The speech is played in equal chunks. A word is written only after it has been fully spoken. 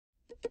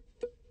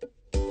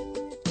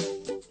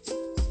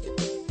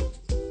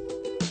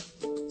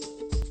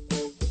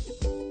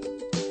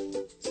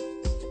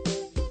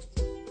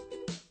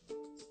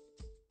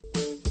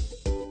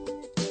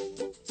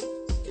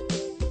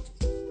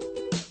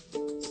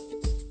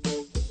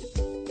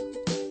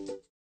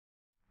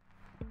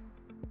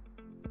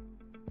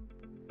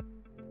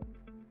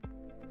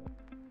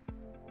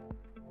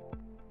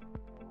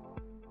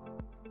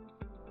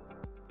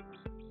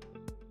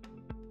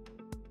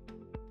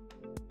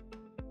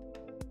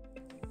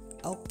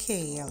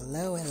Okay,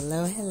 hello.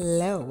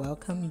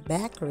 Welcome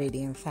back,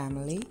 Radiant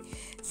family.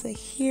 So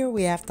here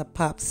we have the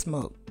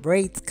Popsmoke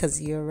braids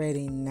because you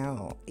already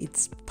know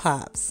it's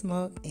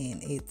Popsmoke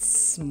and it's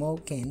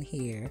smoking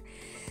here.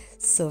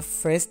 So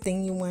first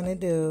thing you want to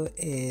do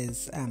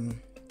is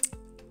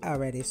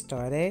already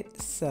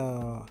started.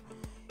 So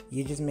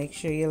you just make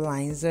sure your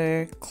lines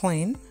are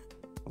clean,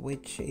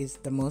 which is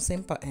the most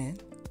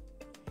important.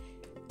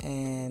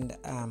 And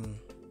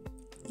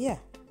yeah.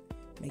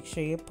 Make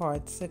sure your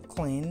parts are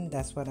clean.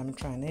 That's what I'm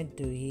trying to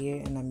do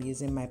here. And I'm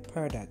using my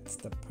products.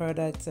 The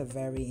products are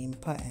very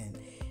important.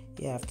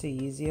 You have to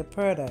use your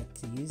product.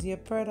 Use your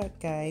product,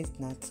 guys.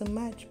 Not too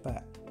much,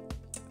 but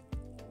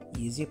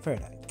use your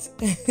product.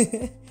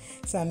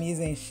 So I'm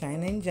using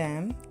Shine and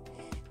Jam.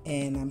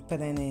 And I'm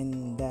putting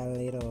in that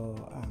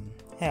little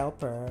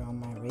helper on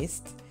my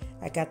wrist.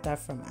 I got that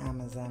from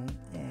Amazon.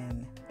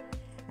 And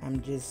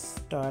I'm just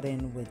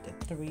starting with the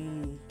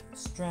 3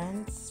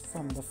 strands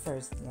from the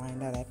first line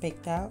that I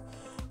picked out.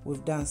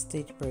 We've done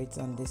stitch braids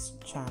on this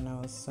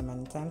channel so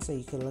many times, so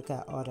you can look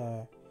at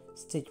other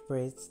stitch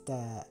braids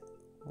that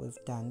we've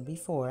done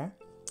before.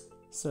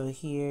 So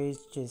here's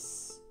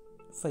just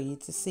for you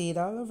to see it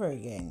all over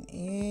again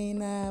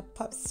in a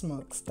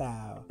Popsmoke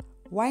style.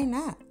 Why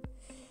not?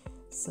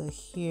 So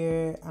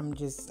here I'm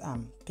just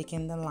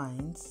picking the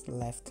lines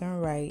left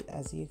and right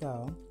as you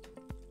go.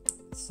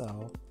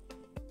 So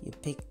you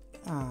pick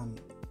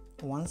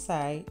one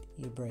side,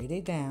 you braid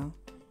it down,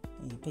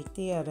 and you pick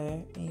the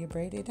other and you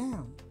braid it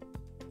down.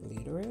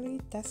 Literally,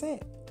 that's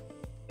it.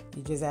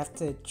 You just have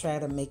to try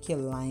to make your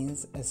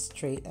lines as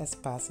straight as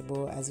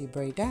possible as you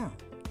braid down.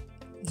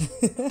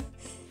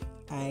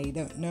 I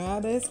don't know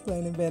how to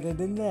explain it better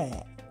than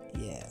that.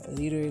 Yeah,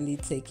 literally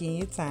taking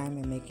your time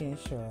and making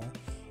sure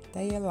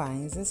that your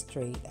lines are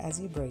straight as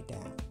you braid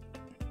down.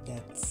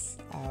 That's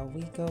how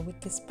we go with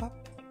this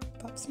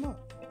Popsmoke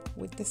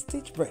with the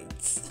stitch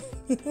braids.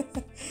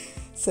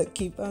 So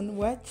keep on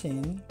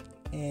watching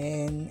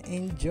and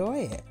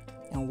enjoy it.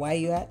 And while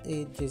you're at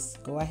it,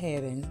 just go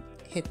ahead and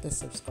hit the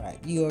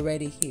subscribe. You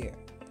already here.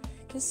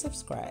 Just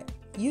subscribe.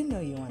 You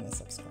know you want to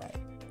subscribe.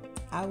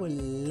 I would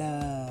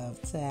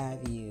love to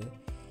have you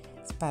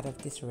as part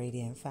of this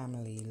Radiant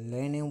family,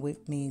 learning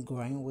with me,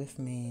 growing with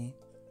me.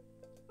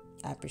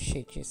 I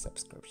appreciate your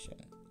subscription.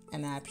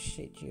 And I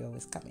appreciate you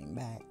always coming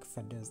back.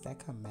 For those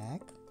that come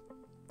back,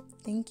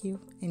 thank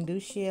you. And do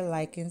share,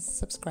 like, and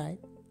subscribe.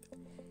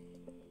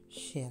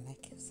 Share,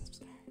 like, and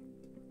subscribe.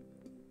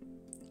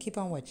 Keep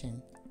on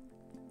watching.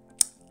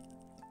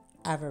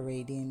 Have a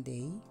radiant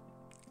day.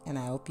 And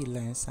I hope you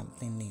learned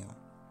something new.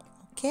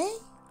 Okay?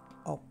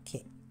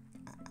 Okay.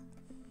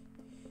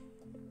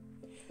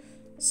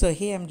 So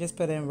here I'm just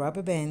putting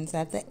rubber bands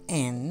at the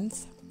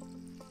ends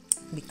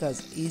because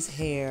his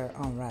hair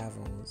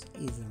unravels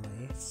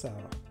easily. So,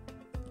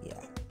 yeah.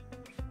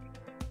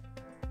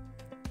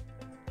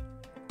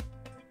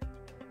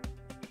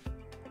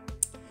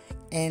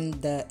 And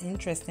the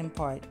interesting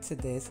part to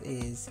this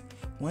is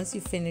once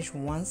you finish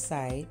one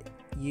side,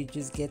 you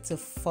just get to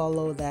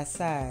follow that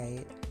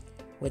side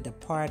with the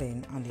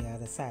parting on the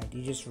other side.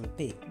 You just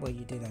repeat what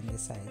you did on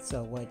this side.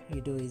 So what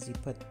you do is you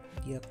put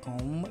your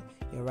comb,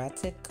 your rat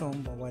tip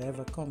comb, or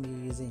whatever comb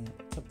you're using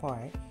to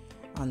part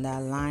on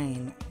that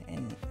line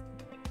and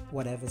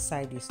whatever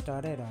side you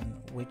started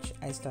on, which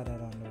I started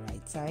on the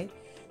right side.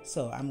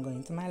 So I'm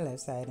going to my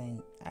left side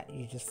and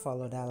you just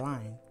follow that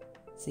line.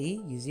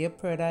 See, use your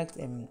product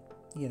and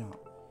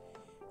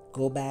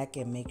go back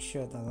and make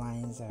sure the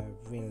lines are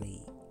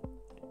really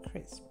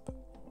crisp.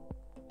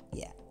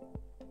 Yeah.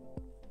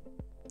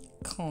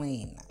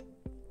 Clean.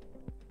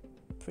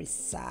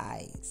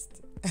 Precise.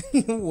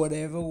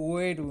 Whatever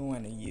word we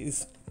want to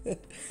use.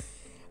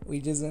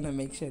 We just want to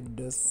make sure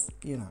those,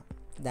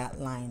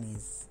 that line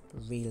is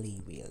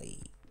really,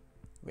 really,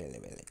 really,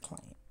 really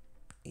clean.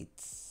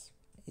 It's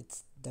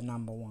the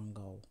number one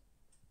goal.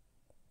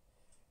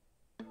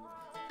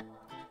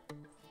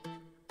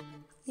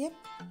 Yep.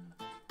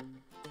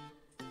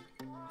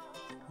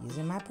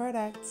 Using my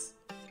products.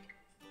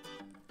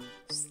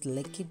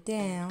 Slick it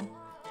down,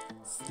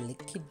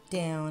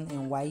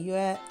 and while you're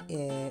at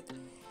it,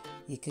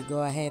 you could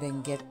go ahead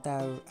and get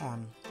the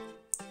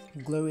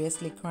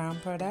Gloriously Crown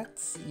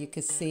products. You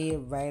could see it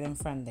right in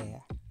front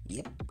there.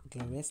 Yep,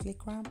 Gloriously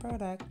Crown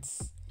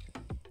products.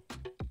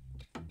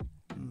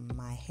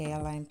 My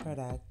hairline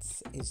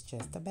products is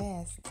just the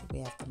best. We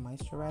have the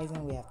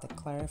moisturizing, we have the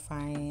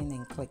clarifying,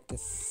 and click the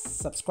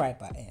subscribe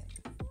button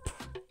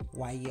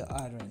while you're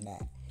ordering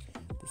that.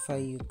 Before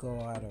you go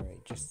order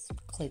it, just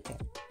click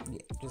it.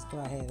 Yeah, just go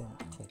ahead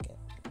and click it.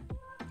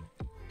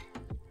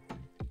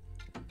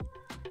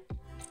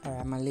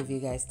 Alright, I'm gonna leave you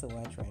guys to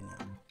watch right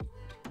now.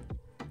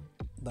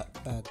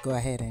 But go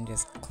ahead and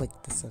just click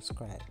the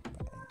subscribe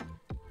button.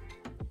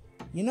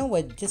 You know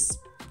what? Just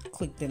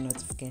click the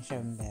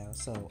notification bell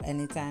so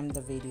anytime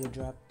the video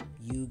drop,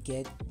 you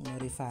get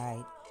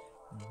notified.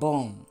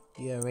 Boom,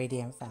 you're a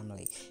Radiant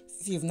family.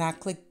 If you've not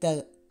clicked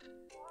the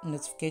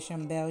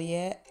notification bell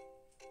yet,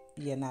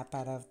 you're not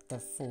part of the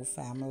full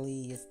family.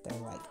 You're still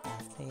like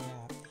after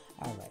here.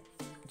 Alright,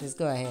 Just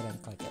go ahead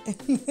and click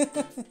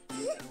it.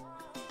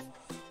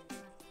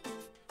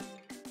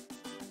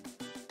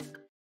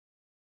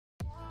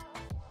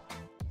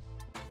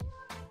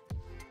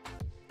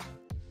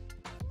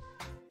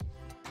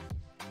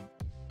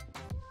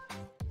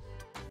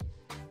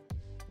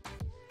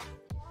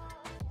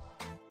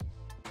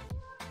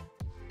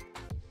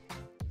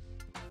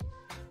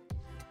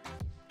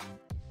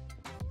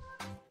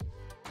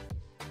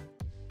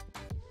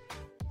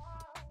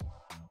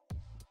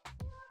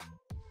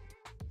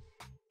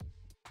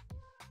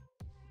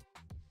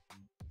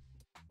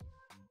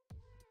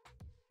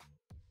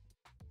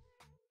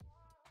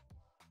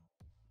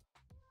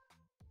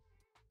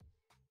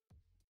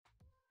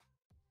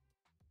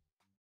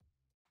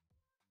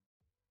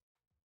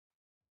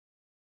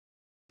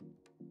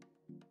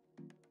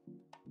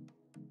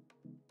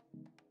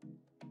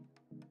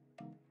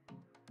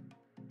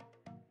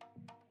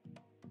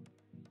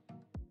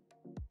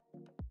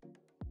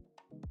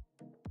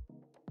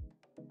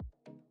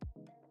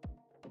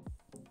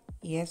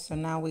 Yes, so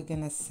now we're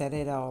gonna set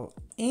it all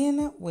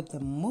in with the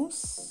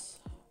mousse.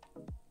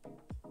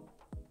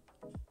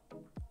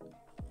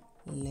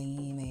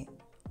 Laying it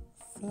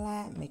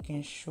flat,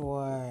 making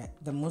sure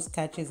the mousse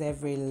catches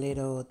every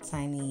little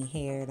tiny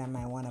hair that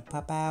might want to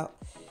pop out.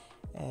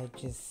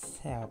 Just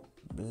help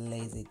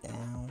lays it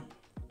down.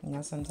 You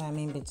know, sometime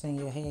in between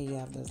your hair you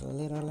have those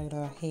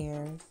little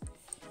hairs.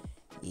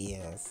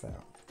 Yeah, so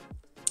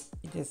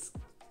you just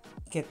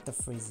get the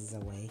freezes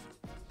away.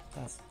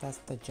 That's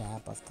the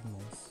job of the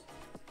mousse.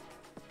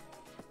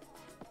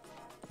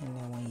 And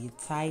then when you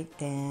tight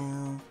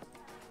down,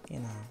 you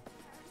know,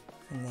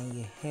 and then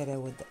you hit it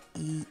with the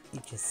E,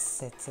 it just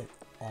sets it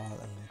all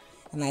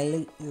in. And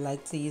I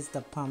like to use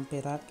the pump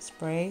it up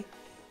spray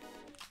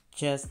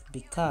just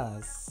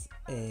because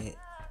it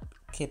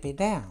keep it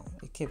down.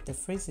 It keep the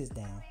freezes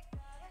down.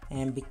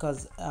 And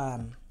because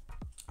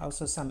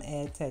also some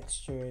air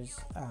textures,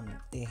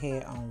 the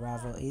hair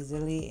unravel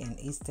easily, and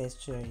his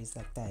texture is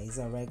like that. He's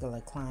a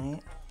regular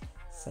client.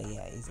 So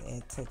yeah, his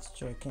air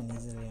texture can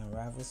easily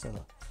unravel. So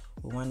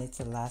we want it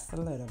to last a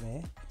little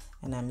bit.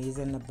 And I'm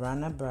using the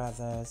Brunner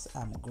Brothers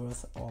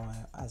growth oil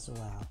as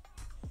well.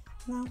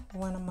 Now we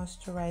want to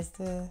moisturize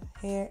the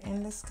hair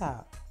and the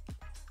scalp.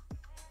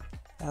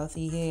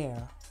 Healthy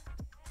hair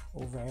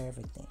over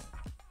everything.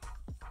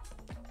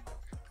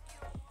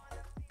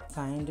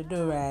 Tying the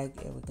do-rag,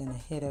 and we're gonna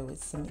hit it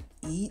with some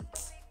heat,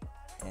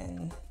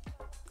 and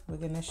we're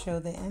gonna show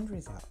the end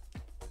result.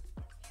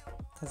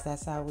 Because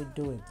that's how we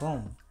do it.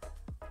 Boom.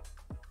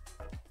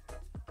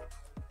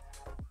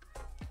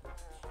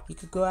 You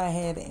could go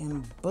ahead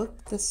and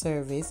book the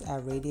service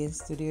at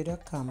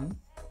Raydiantstudio.com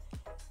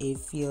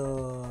if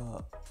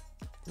you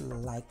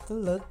like the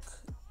look,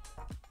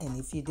 and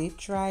if you did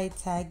try it,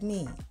 tag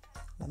me.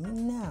 Let me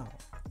know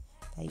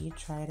that you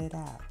tried it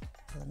out.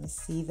 Let me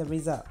see the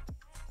result.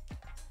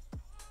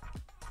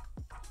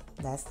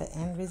 That's the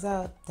end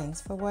result.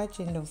 Thanks for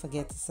watching. Don't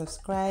forget to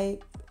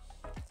subscribe,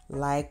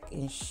 like,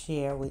 and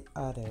share with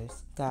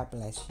others. God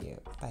bless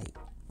you. Bye.